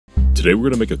Today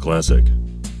we're going to make a classic,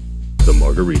 the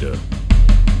Margarita.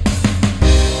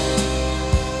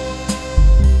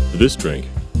 For this drink,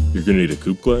 you're going to need a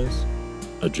coupe glass,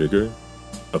 a jigger,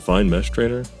 a fine mesh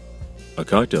strainer, a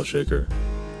cocktail shaker,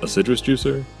 a citrus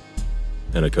juicer,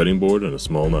 and a cutting board and a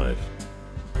small knife.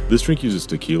 This drink uses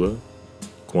tequila,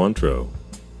 Cointreau,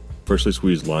 freshly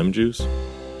squeezed lime juice,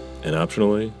 and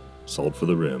optionally, salt for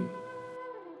the rim.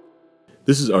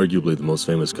 This is arguably the most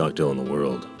famous cocktail in the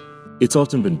world. It's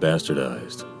often been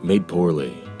bastardized, made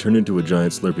poorly, turned into a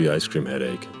giant slurpy ice cream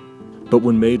headache, but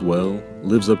when made well,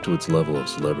 lives up to its level of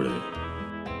celebrity.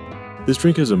 This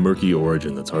drink has a murky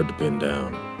origin that's hard to pin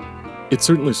down. It's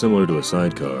certainly similar to a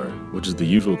sidecar, which is the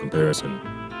usual comparison.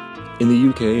 In the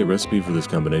UK, a recipe for this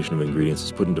combination of ingredients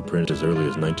was put into print as early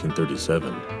as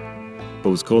 1937, but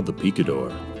was called the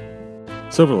picador.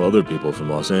 Several other people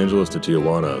from Los Angeles to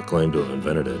Tijuana claim to have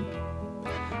invented it.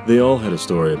 They all had a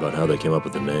story about how they came up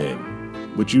with the name,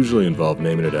 which usually involved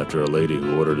naming it after a lady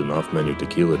who ordered an off-menu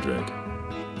tequila drink.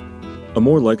 A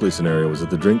more likely scenario was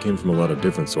that the drink came from a lot of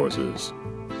different sources,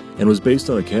 and was based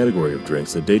on a category of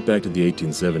drinks that date back to the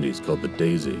 1870s called the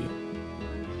Daisy.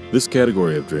 This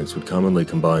category of drinks would commonly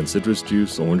combine citrus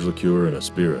juice, orange liqueur, and a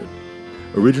spirit.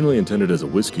 Originally intended as a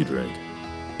whiskey drink,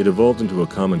 it evolved into a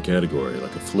common category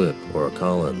like a flip, or a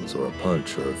Collins, or a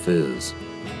punch, or a fizz.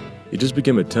 It just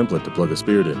became a template to plug a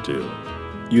spirit into.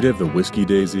 You'd have the whiskey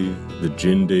daisy, the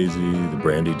gin daisy, the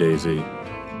brandy daisy,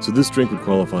 so this drink would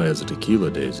qualify as a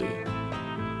tequila daisy,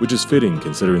 which is fitting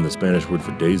considering the Spanish word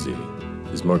for daisy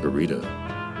is margarita.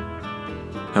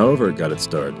 However it got its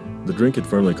start, the drink had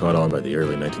firmly caught on by the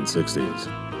early 1960s,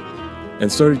 and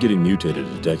started getting mutated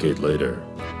a decade later.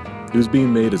 It was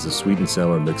being made as a sweet and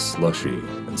sour mixed slushy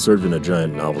and served in a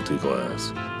giant novelty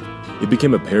glass. It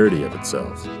became a parody of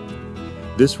itself.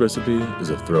 This recipe is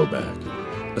a throwback,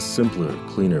 a simpler,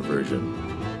 cleaner version.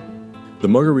 The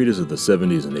margaritas of the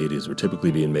 70s and 80s were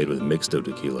typically being made with mixto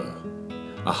tequila,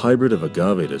 a hybrid of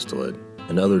agave distillate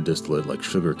and other distillate like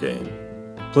sugarcane,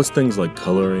 plus things like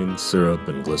coloring, syrup,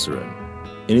 and glycerin.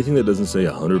 Anything that doesn't say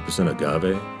 100%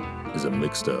 agave is a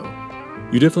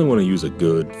mixto. You definitely want to use a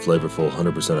good, flavorful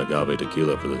 100% agave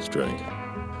tequila for this drink.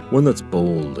 One that's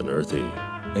bold and earthy,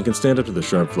 and can stand up to the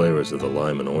sharp flavors of the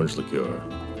lime and orange liqueur.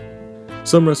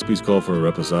 Some recipes call for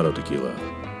a reposado tequila,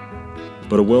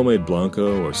 but a well-made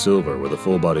blanco or silver with a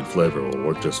full-bodied flavor will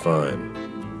work just fine.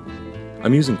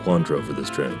 I'm using Cointreau for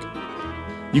this drink.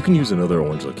 You can use another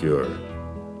orange liqueur,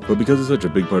 but because it's such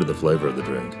a big part of the flavor of the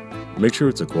drink, make sure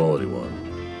it's a quality one.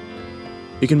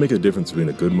 It can make a difference between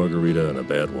a good margarita and a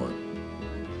bad one.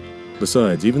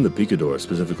 Besides, even the picador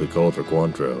specifically called for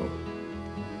Cointreau.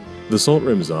 The salt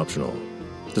rim is optional.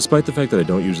 Despite the fact that I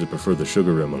don't usually prefer the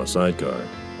sugar rim on a sidecar,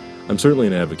 I'm certainly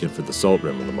an advocate for the salt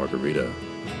rim on the margarita.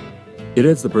 It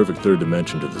adds the perfect third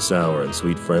dimension to the sour and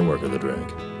sweet framework of the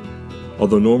drink.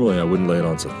 Although normally I wouldn't lay it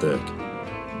on so thick.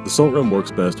 The salt rim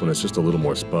works best when it's just a little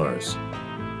more sparse.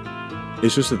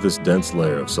 It's just that this dense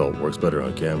layer of salt works better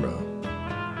on camera.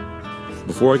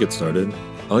 Before I get started,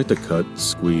 I like to cut,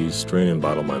 squeeze, strain, and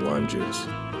bottle my lime juice.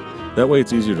 That way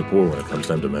it's easier to pour when it comes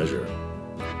time to measure.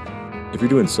 If you're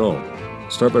doing salt,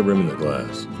 start by rimming the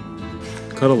glass.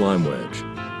 Cut a lime wedge.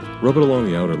 Rub it along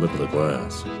the outer lip of the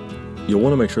glass. You'll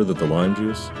want to make sure that the lime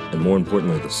juice, and more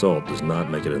importantly the salt, does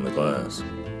not make it in the glass.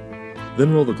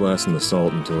 Then roll the glass in the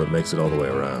salt until it makes it all the way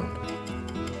around.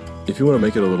 If you want to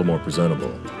make it a little more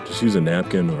presentable, just use a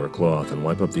napkin or a cloth and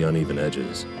wipe up the uneven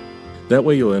edges. That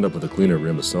way you'll end up with a cleaner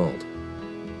rim of salt.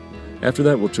 After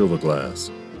that, we'll chill the glass.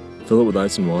 Fill it with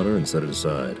ice and water and set it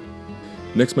aside.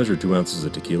 Next, measure 2 ounces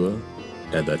of tequila,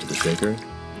 add that to the shaker.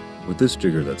 With this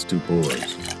jigger, that's 2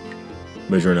 pours.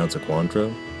 Measure 1 ounce of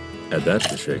Cointreau, add that to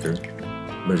the shaker.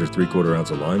 Measure 3/4 ounce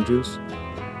of lime juice,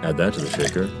 add that to the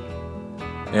shaker.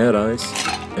 Add ice,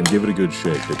 and give it a good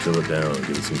shake to chill it down and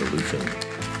give it some dilution.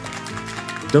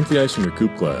 Dump the ice in your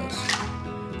coupe glass,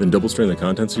 then double strain the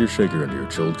contents of your shaker into your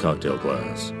chilled cocktail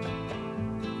glass.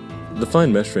 The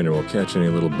fine mesh strainer will catch any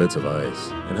little bits of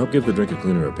ice and help give the drink a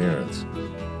cleaner appearance.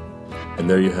 And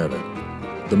there you have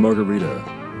it, the margarita,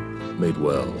 made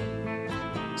well.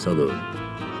 Salud.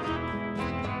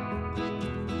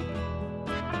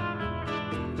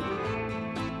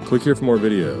 Click here for more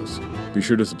videos. Be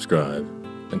sure to subscribe,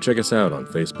 and check us out on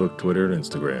Facebook, Twitter, and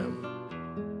Instagram.